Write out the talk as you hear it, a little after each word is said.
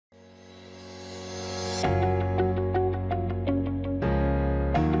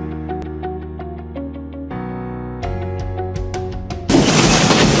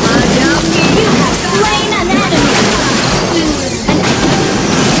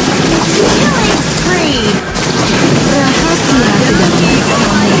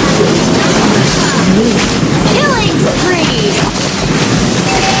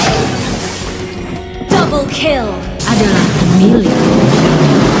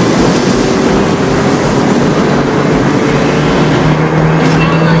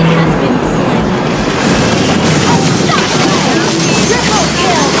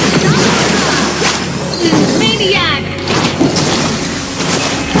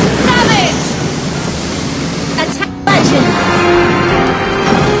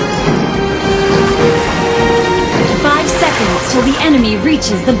until the enemy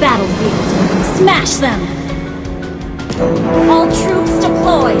reaches the battlefield. Smash them! All troops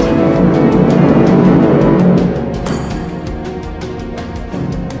deployed!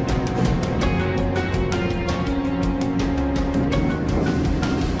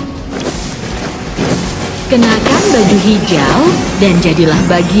 Kenakan baju hijau dan jadilah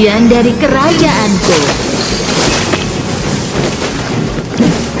bagian dari kerajaanku.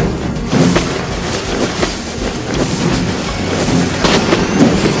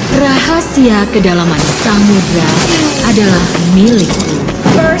 Rahasia kedalaman samudra adalah milikku.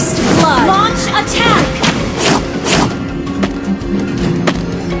 First blood! Launch attack!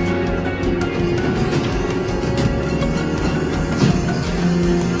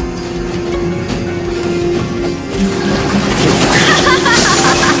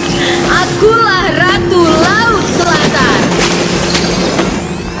 Akulah Ratu Laut Selatan.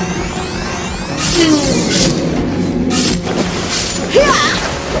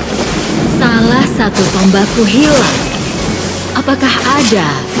 Salah satu tombakku hilang. Apakah ada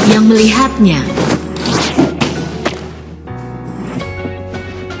yang melihatnya?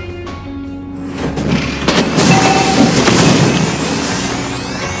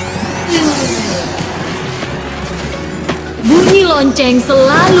 Bunyi lonceng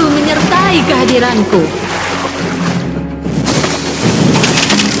selalu menyertai kehadiranku.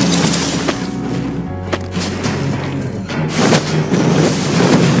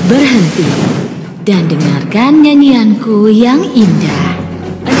 Berhenti dan dengarkan nyanyianku yang indah.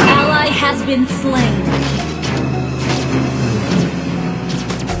 An ally has been slain.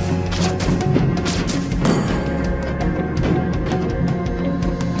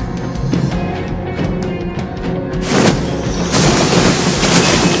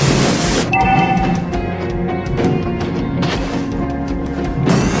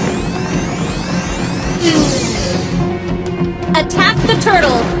 Attack the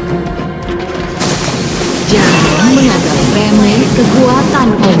turtle! Jangan menganggap remeh kekuatan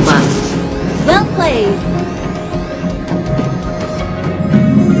ombak. Well played!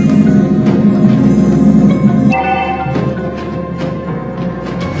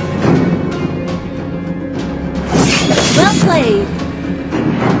 Well played!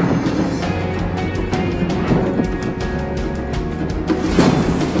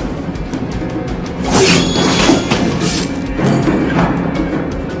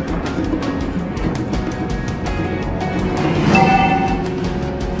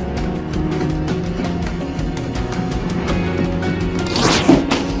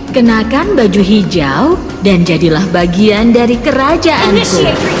 Kenakan baju hijau dan jadilah bagian dari kerajaanku.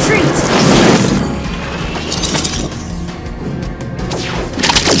 Initiate retreat!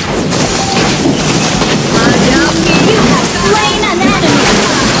 You have slain an enemy!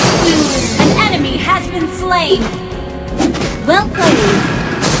 An enemy has been slain! Well played!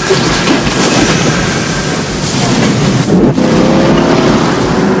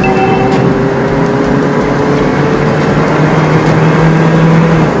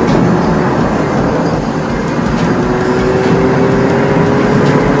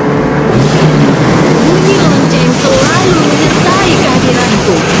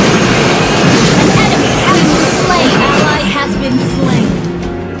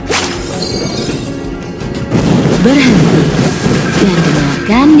 Berhenti dan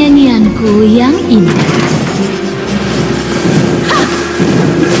dengarkan nyanyianku yang indah.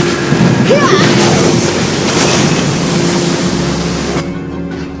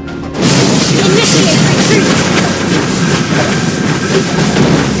 Initiate retreat!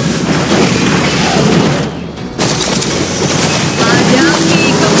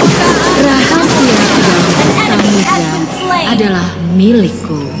 Rahasia kedalaman samudra adalah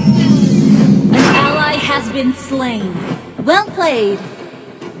milikku. Been slain. Well played.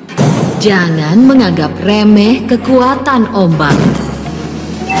 Jangan menganggap remeh kekuatan ombak.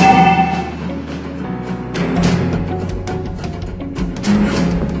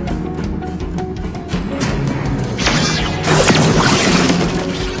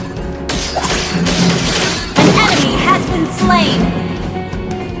 An enemy has been slain.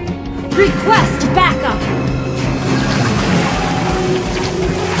 Request backup.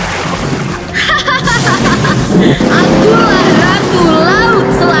 Akulah Ratu Laut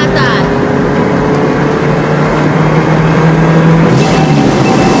Selatan.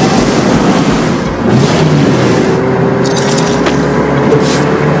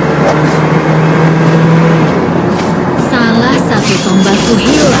 Salah satu tombakku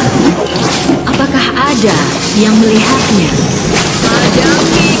hilang. Apakah ada yang melihatnya?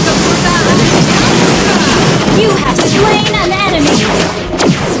 Hadapi kebutaan. You have slain an enemy.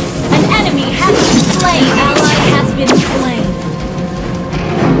 An enemy has been slain. Ally has been slain.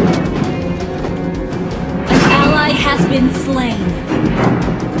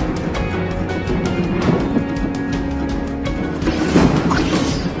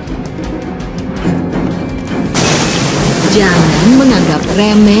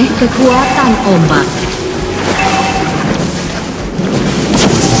 remeh kekuatan ombak.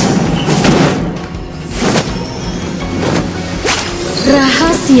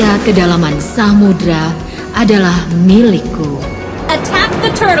 Rahasia kedalaman samudra adalah milikku. Attack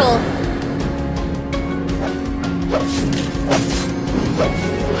the turtle!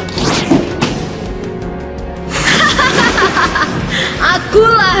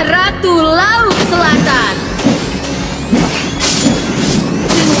 Akulah Ratu Laut Selatan.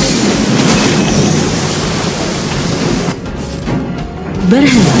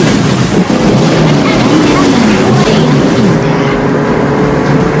 Berhenti.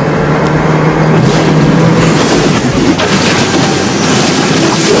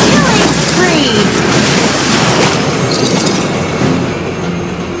 Killing spree!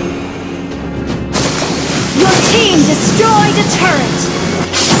 Your team destroyed a turret!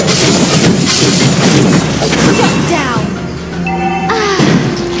 Shut down!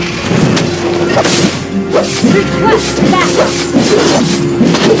 Request backup!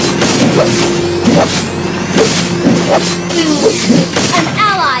 An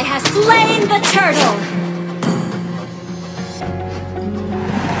ally has slain the turtle!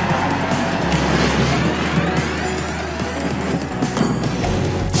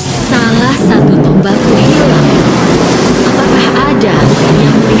 Salah satu tombakku hilang. Apakah ada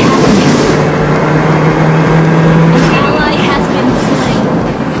yang melihatnya? An ally has been slain.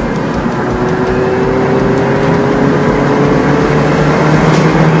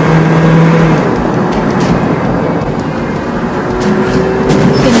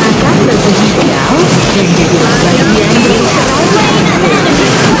 Kenakan baju hijau dan jadilah bagian dari Slain an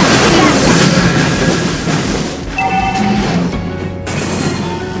enemy!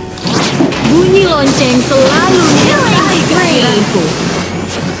 bunyi lonceng selalu menyertai kehadiranku.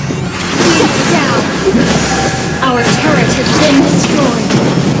 Shut down! Our turret has been destroyed.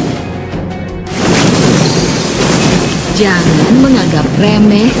 Jangan menganggap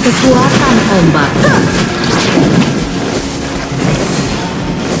remeh kekuatan ombak.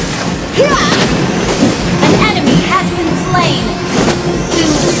 An enemy has been slain.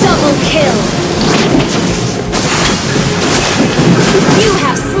 Double kill. You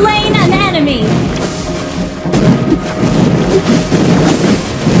have slain an enemy.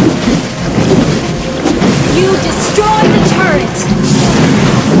 You destroyed the turret.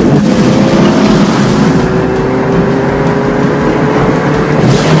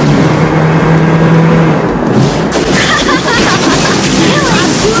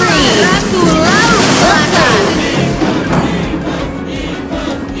 Killing spree. Ratu Laut Selatan.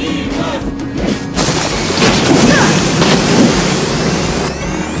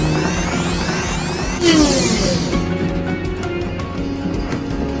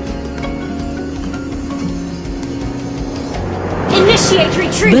 Initiate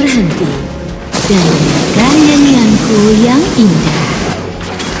retreat. Berhenti dan dengarkan nyanyianku yang indah.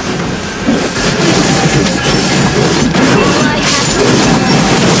 Ally has been slain.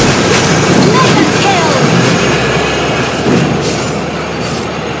 Mega kill.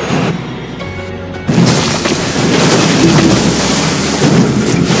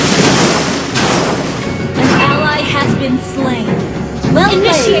 An ally has been slain. Well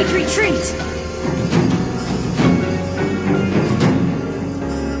initiate retreat.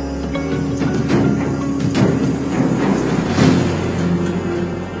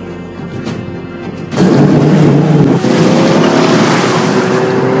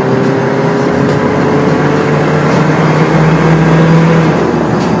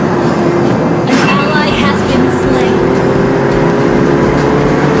 An ally has been slain.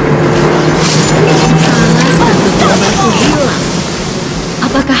 Salah satu tombakku hilang.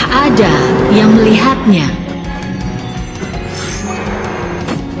 Apakah ada yang melihatnya?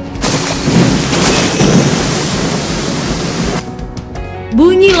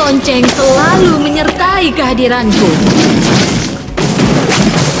 Bunyi lonceng selalu menyertai kehadiranku.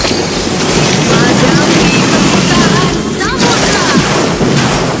 Hadapi permukaan samudra.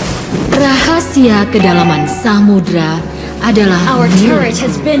 Rahasia kedalaman samudra adalah Our milikku. turret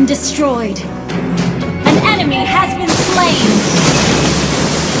has been destroyed. An enemy has been slain.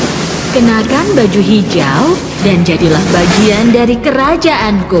 Kenakan baju hijau dan jadilah bagian dari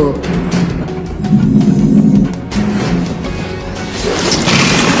kerajaanku.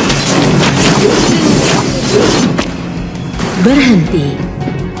 Berhenti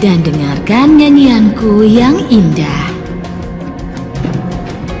dan dengarkan nyanyianku yang indah.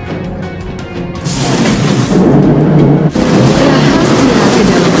 Rahasia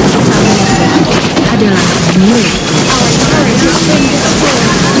kedalaman samudra adalah milikku. Our turret has been destroyed.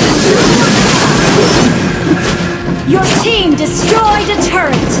 Your team destroyed a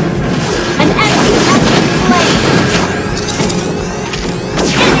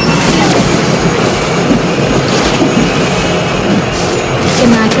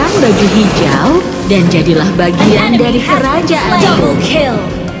baju hijau dan jadilah bagian dari kerajaan. Double kill.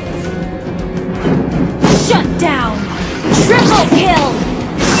 Shut down. Triple kill.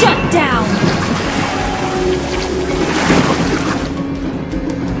 Shut down.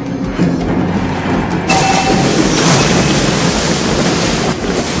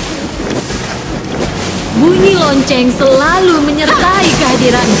 Bunyi lonceng selalu menyertai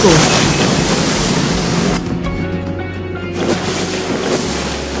kehadiranku.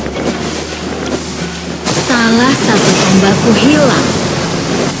 Salah satu tombakku hilang.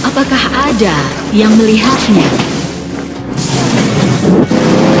 Apakah ada yang melihatnya?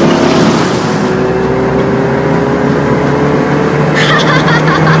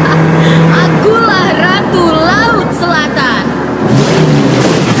 Akulah Ratu Laut Selatan.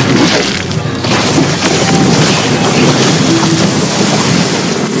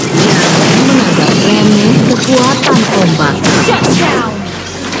 Jangan menganggap remeh kekuatan ombak. Shut down.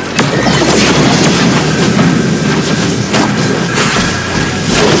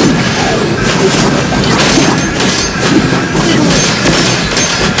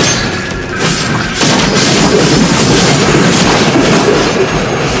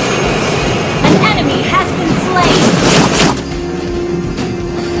 An enemy has been slain.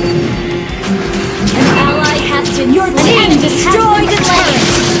 An ally has been Your team destroyed a turret.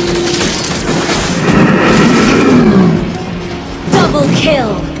 Double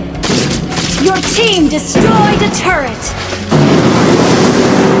kill. Your team destroyed a turret.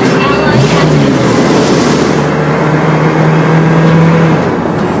 An ally has been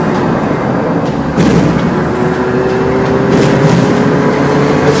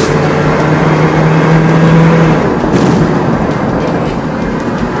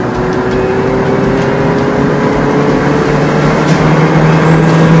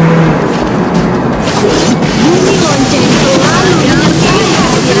Bunyi lonceng selalu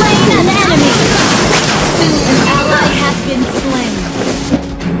menyertai slain an enemy. An ally has been slain.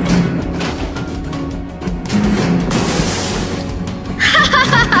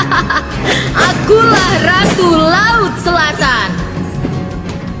 Akulah Ratu Laut Selatan.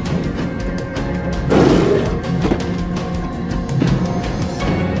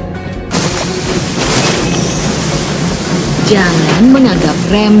 Jangan menganggap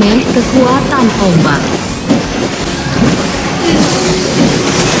remeh kekuatan ombak.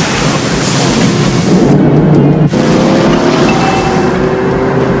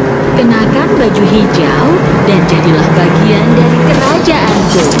 Kenakan baju hijau dan jadilah bagian dari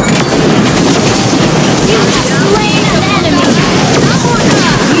kerajaanku. You have slain an enemy.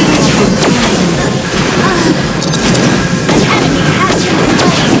 An enemy has been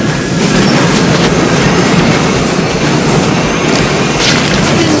slain.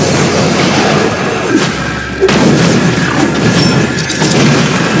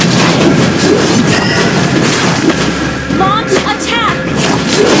 Launch attack.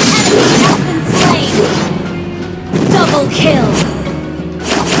 An enemy has been slain. Double kill.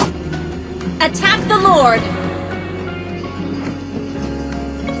 Attack the Lord.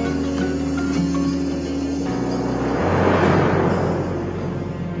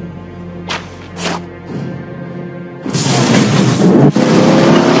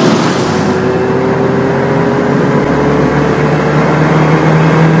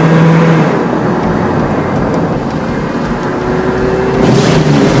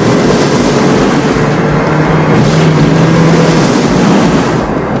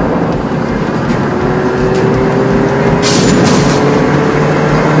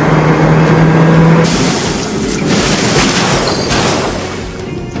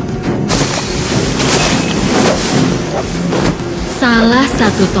 Salah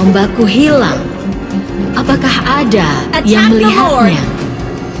satu tombakku hilang. Apakah ada yang Attack the Lord. melihatnya?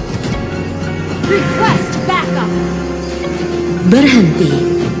 Request backup. Berhenti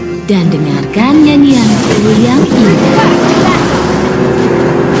dan dengarkan nyanyianku yang indah. Request backup.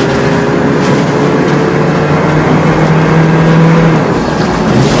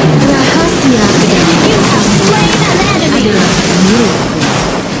 Rahasia You have slain an enemy. adalah milikku.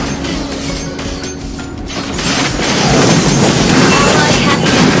 Ally has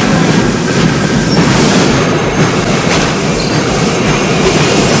been slain.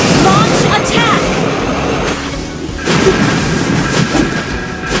 Launch attack.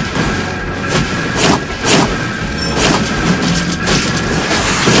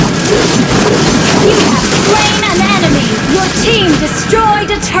 You have slain an enemy. Your team destroyed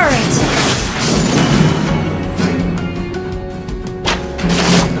a turret.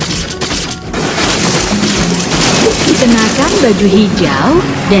 Kenakan baju hijau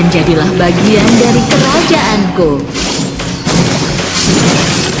dan jadilah bagian dari kerajaanku.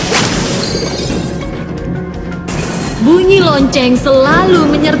 Bunyi lonceng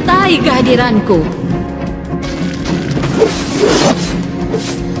selalu menyertai kehadiranku.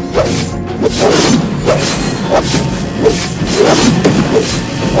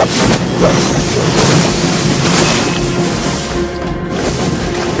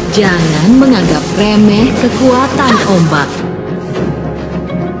 Jangan menganggap remeh kekuatan ombak.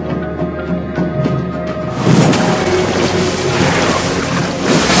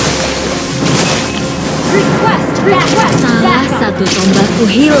 Salah satu tombakku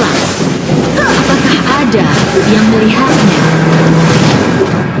hilang. Apakah ada yang melihatnya?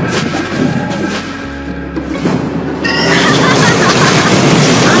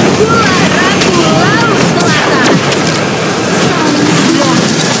 Akulah Ratu Laut Selatan.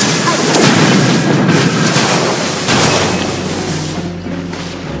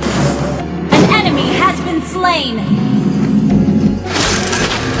 An enemy has been slain.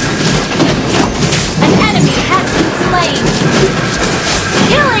 An enemy has been slain.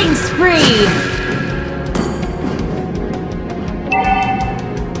 Killing spree.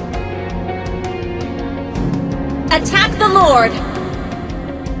 Attack the Lord.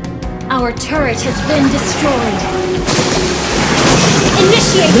 Our turret has been destroyed.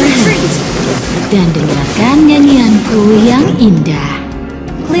 Initiate retreat. Dan dengarkan nyanyianku yang indah.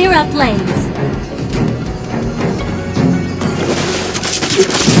 Clear up lanes.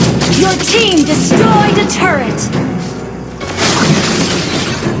 Your team destroyed a turret.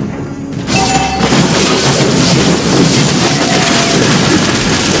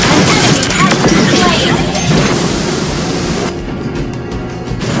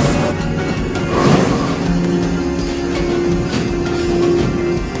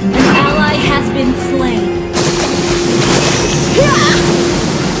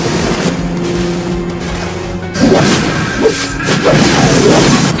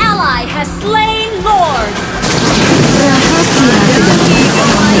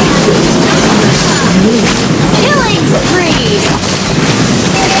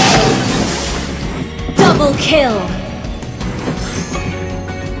 Double kill.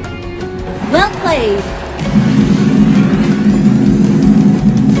 Well played.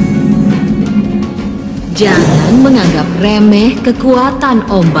 Jangan menganggap remeh kekuatan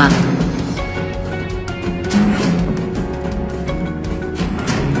ombak.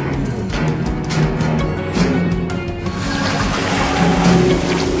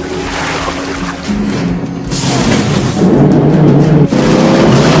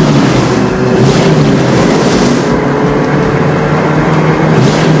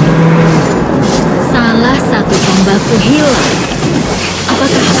 Tombakku hilang.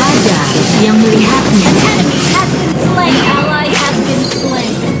 Apakah ada yang melihatnya? Enemy has been slain. Ally has been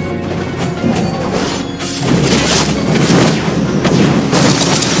slain.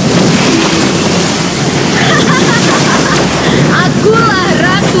 Akulah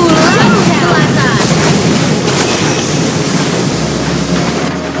Ratu Laut Selatan.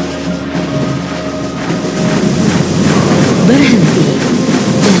 Berhenti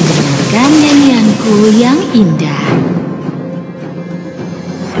dan dengarkan nyanyianku yang indah.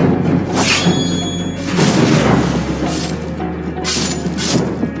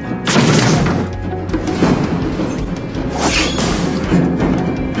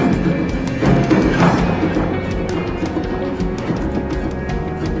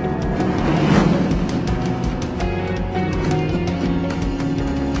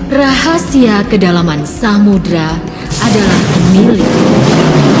 Rahasia kedalaman samudra adalah milik.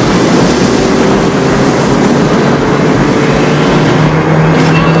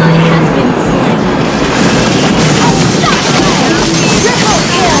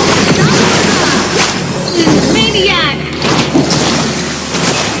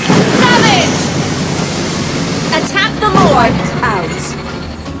 Attack the Lord! Out.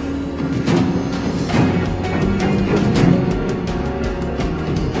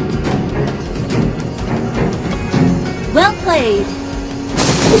 Well played.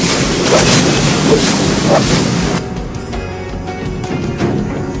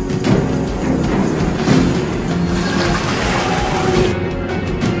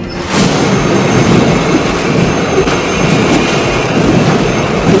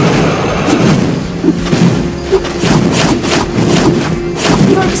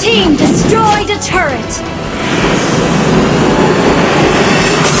 Your team destroyed a turret.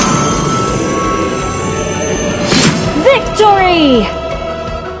 Victory!